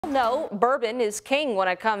No, bourbon is king when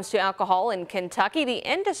it comes to alcohol in Kentucky. The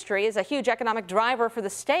industry is a huge economic driver for the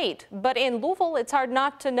state. But in Louisville, it's hard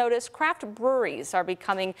not to notice craft breweries are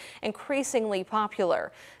becoming increasingly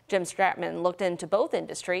popular. Jim Stratman looked into both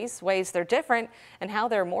industries, ways they're different, and how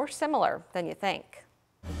they're more similar than you think.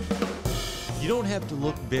 You don't have to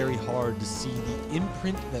look very hard to see the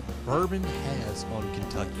imprint that bourbon has on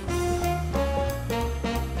Kentucky.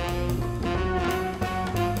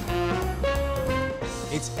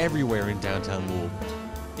 It's everywhere in downtown Louisville.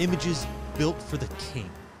 Images built for the king.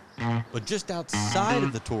 But just outside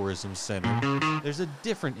of the tourism center, there's a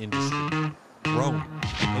different industry, growing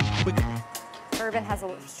and quickly. Bourbon has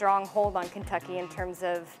a strong hold on Kentucky in terms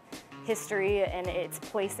of history and its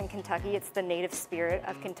place in Kentucky. It's the native spirit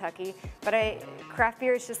of Kentucky, but craft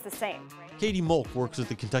beer is just the same. Katie Molk works with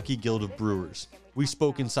the Kentucky Guild of Brewers. We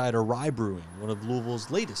spoke inside a rye brewing, one of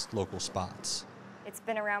Louisville's latest local spots. It's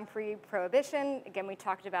been around pre-Prohibition. Again, we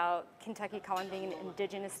talked about Kentucky Common being an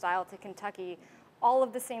indigenous style to Kentucky. All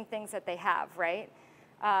of the same things that they have, right?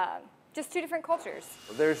 Just two different cultures.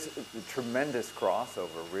 There's a tremendous crossover,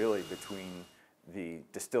 really, between the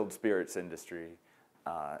distilled spirits industry,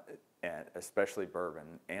 and especially bourbon,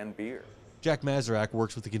 and beer. Jack Mazarak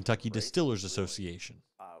works with the Kentucky Distillers Association.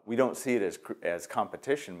 We don't see it as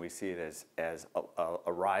competition, we see it as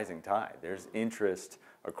a rising tide. There's interest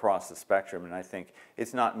across the spectrum, and I think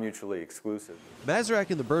it's not mutually exclusive.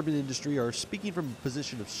 Mazarak and the bourbon industry are speaking from a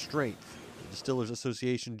position of strength. The Distillers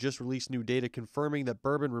Association just released new data confirming that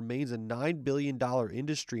bourbon remains a $9 billion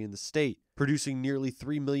industry in the state, producing nearly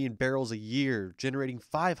 3 million barrels a year, generating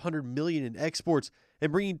 $500 million in exports,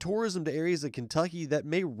 and bringing tourism to areas of Kentucky that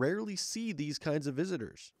may rarely see these kinds of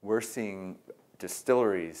visitors. We're seeing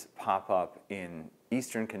distilleries pop up in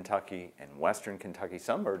eastern Kentucky and western Kentucky.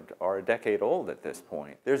 Some are a decade old at this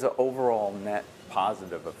point. There's an overall net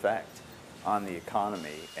positive effect on the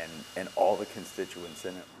economy and all the constituents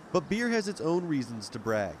in it. But beer has its own reasons to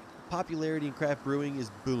brag. Popularity in craft brewing is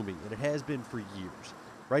booming, and it has been for years.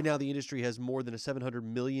 Right now, the industry has more than a $700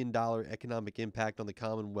 million economic impact on the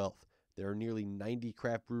Commonwealth. There are nearly 90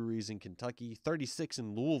 craft breweries in Kentucky, 36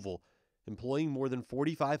 in Louisville, employing more than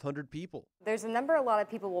 4,500 people. There's a number a lot of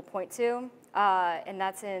people will point to, and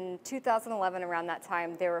that's in 2011, around that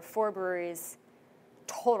time, there were 4 breweries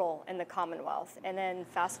total in the Commonwealth. And then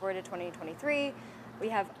fast forward to 2023, we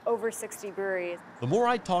have over 60 breweries. The more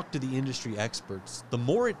I talked to the industry experts, the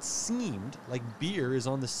more it seemed like beer is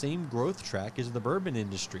on the same growth track as the bourbon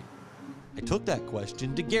industry. I took that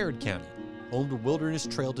question to Garrett County, home to Wilderness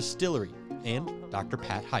Trail Distillery, and Dr.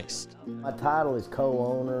 Pat Heist. My title is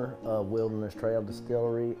co-owner of Wilderness Trail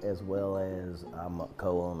Distillery, as well as I'm a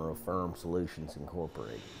co-owner of Firm Solutions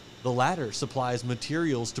Incorporated. The latter supplies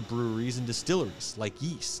materials to breweries and distilleries, like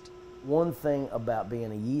yeast. One thing about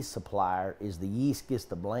being a yeast supplier is the yeast gets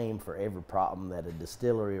the blame for every problem that a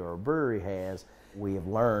distillery or a brewery has. We have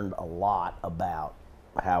learned a lot about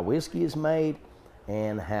how whiskey is made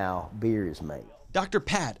and how beer is made. Dr.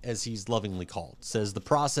 Pat, as he's lovingly called, says the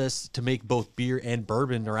process to make both beer and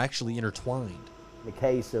bourbon are actually intertwined. In the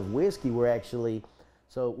case of whiskey, we're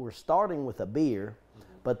starting with a beer,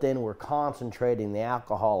 but then we're concentrating the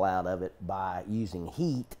alcohol out of it by using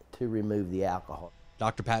heat to remove the alcohol.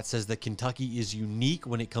 Dr. Pat says that Kentucky is unique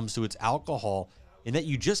when it comes to its alcohol, in that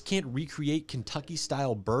you just can't recreate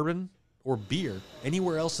Kentucky-style bourbon or beer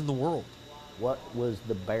anywhere else in the world. What was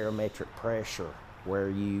the barometric pressure where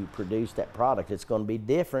you produce that product? It's going to be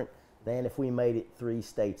different than if we made it 3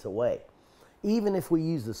 states away. Even if we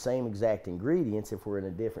use the same exact ingredients, if we're in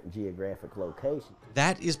a different geographic location.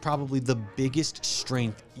 That is probably the biggest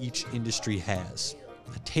strength each industry has.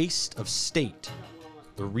 A taste of state,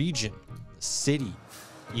 the region, the city,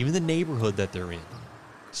 even the neighborhood that they're in.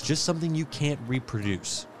 It's just something you can't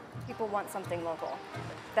reproduce. People want something local.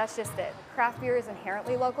 That's just it. Craft beer is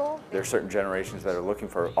inherently local. There are certain generations that are looking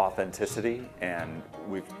for authenticity, and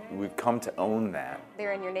we've come to own that.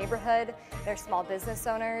 They're in your neighborhood, they're small business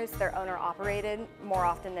owners, they're owner-operated more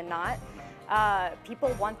often than not.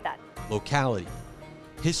 People want that. Locality,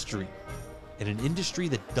 history, and an industry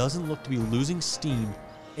that doesn't look to be losing steam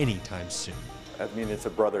anytime soon. I mean, it's a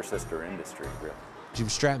brother-sister industry, really. Jim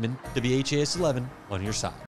Stratman, WHAS 11, on your side.